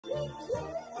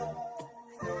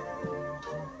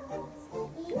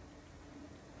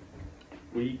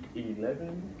Week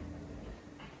 11.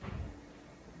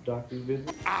 Doctor's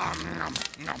visit.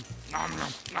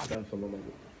 Done some of it.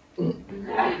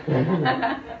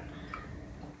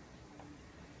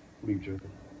 What are you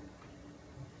drinking?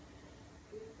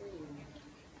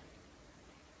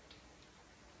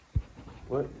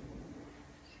 What?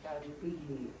 She got a big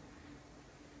head.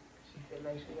 She said,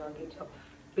 make sure y'all get your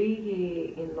big head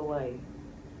in the way.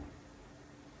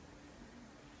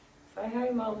 Say hey,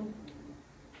 Mama.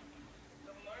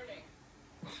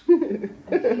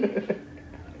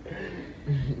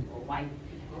 White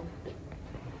people.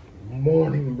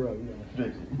 Morning, bro.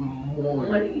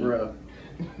 Morning, bro.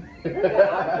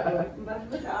 But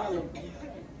look at all of them.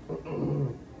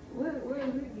 Where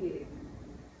is it at?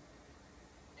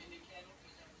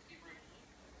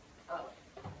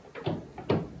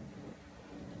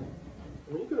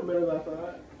 You could have met us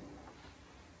outside.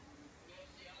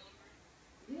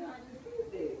 Yeah, I just said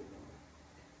that.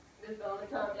 That's the only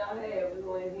time y'all had was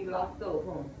when he locked up,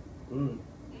 huh? Mm.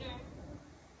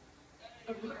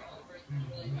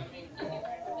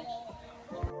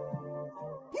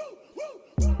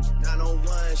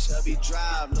 Shelby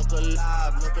Drive, look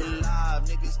alive,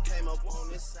 niggas came up on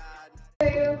this side.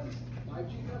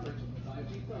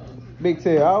 Big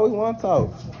Tail, I always want to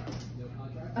talk.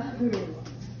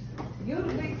 You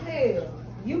the big tail.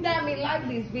 You got me like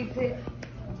this, big tail.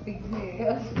 Big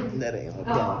tail. That ain't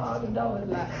okay. Oh, the door is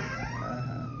locked.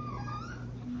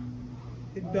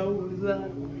 The door is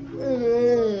locked.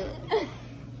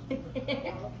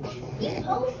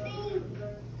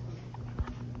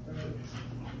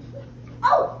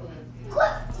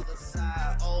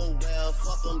 Oh, well,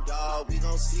 fuck them, dawg. We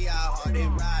gon' see how hard they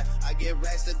ride. I get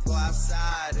racks to go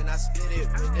outside, and I spit it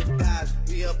with the guys.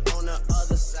 We up on the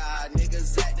other side.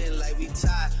 Niggas acting like we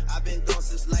tied. I've been gone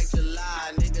since like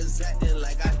July. Niggas acting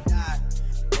like I died.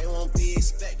 They won't be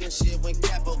expecting shit when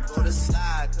Capo go to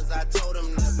slide. Cause I told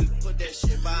them that we put that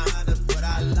shit behind us, but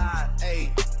I lied.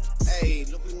 Hey,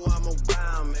 look who I'm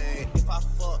around, man. If I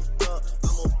fucked up,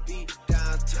 I'ma be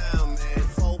downtown, man.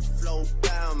 Full flow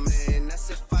down, man. That's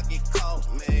if I get caught,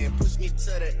 man. Push me to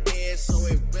the edge, so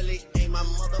it really ain't my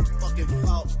motherfucking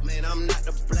fault, man. I'm not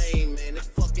to blame, man. The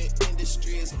fucking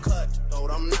industry is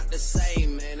cutthroat. I'm not the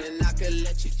same, man. And I could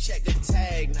let you check the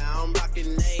tag. Now I'm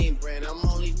rocking name brand. I'm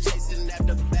only chasing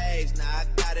after bags. Now I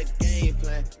got a game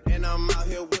plan. And I'm out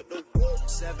here with the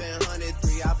 700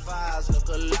 3i5s. Look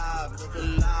alive.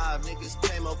 Niggas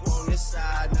came up on this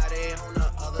side. Now they on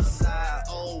the other side.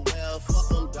 Oh well, fuck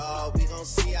them, dawg. We gon'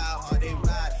 see how hard they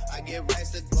ride. I get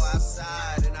racks to go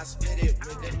outside, and I spit it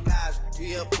with the guys.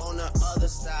 We up on the other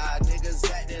side. Niggas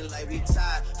acting like we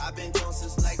tied. I've been gone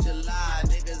since like July.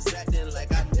 Niggas acting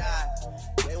like I died.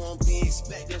 They won't be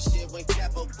expecting shit when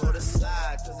Capo go to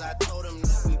slide. Cause I told them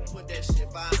that we put that shit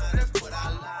behind us, but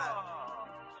I lied.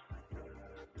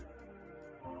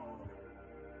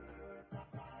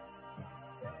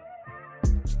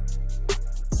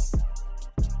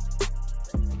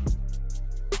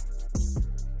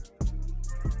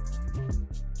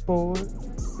 Forward,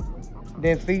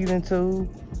 that feeding tube.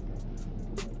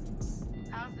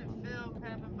 How's it feel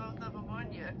having both of them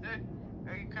on you?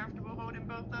 Are you comfortable holding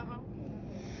both of them?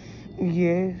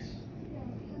 Yes.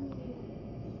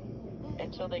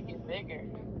 Until they get bigger.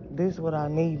 This is what I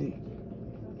needed.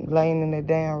 Laying in the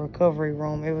damn recovery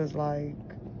room, it was like,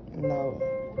 no.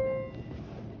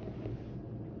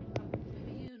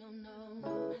 You don't know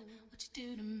what you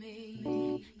do to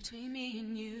me. Between me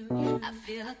and you, I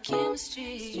feel a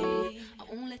chemistry. I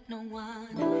won't let no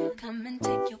one come and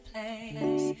take your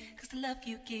place. Cause the love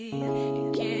you give,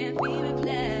 it can't be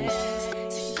replaced.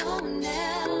 So no one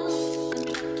else will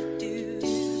do what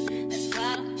you do. That's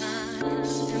why I'm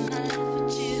spend my life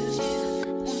with you. I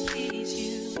wanna please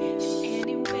you in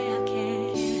any way I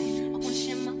can. I wanna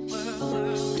share my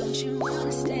world, don't you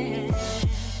understand?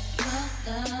 Your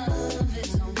love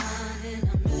is a one in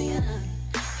a million.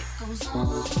 It goes on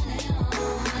and on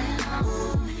and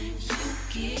on. You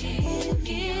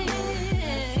give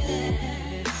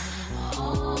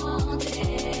all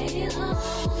day long.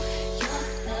 Your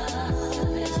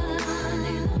love is a one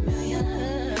in a million.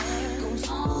 It goes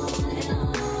on and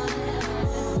on and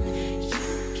on. You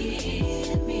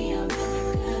give me a really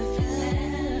good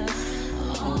feeling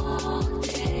all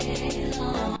day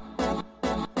long.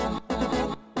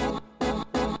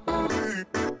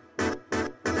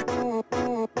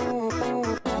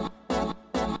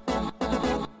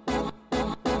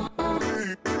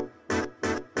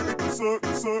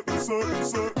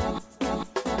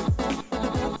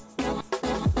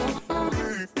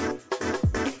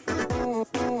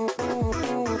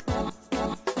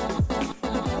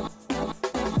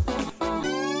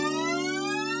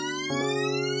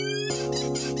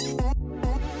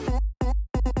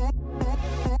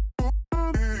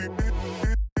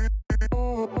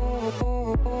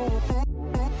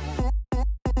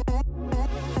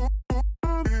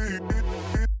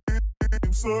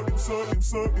 Turn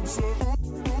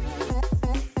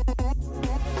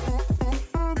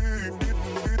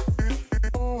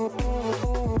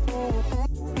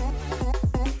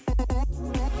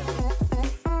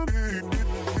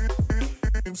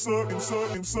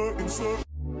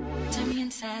me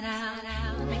inside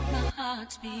out, make my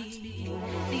heart speak.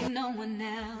 Need no one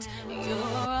else. You're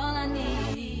all I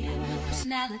need.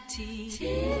 Personality,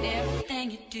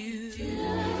 everything you do.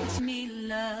 It's me,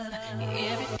 love,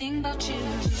 everything about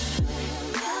you.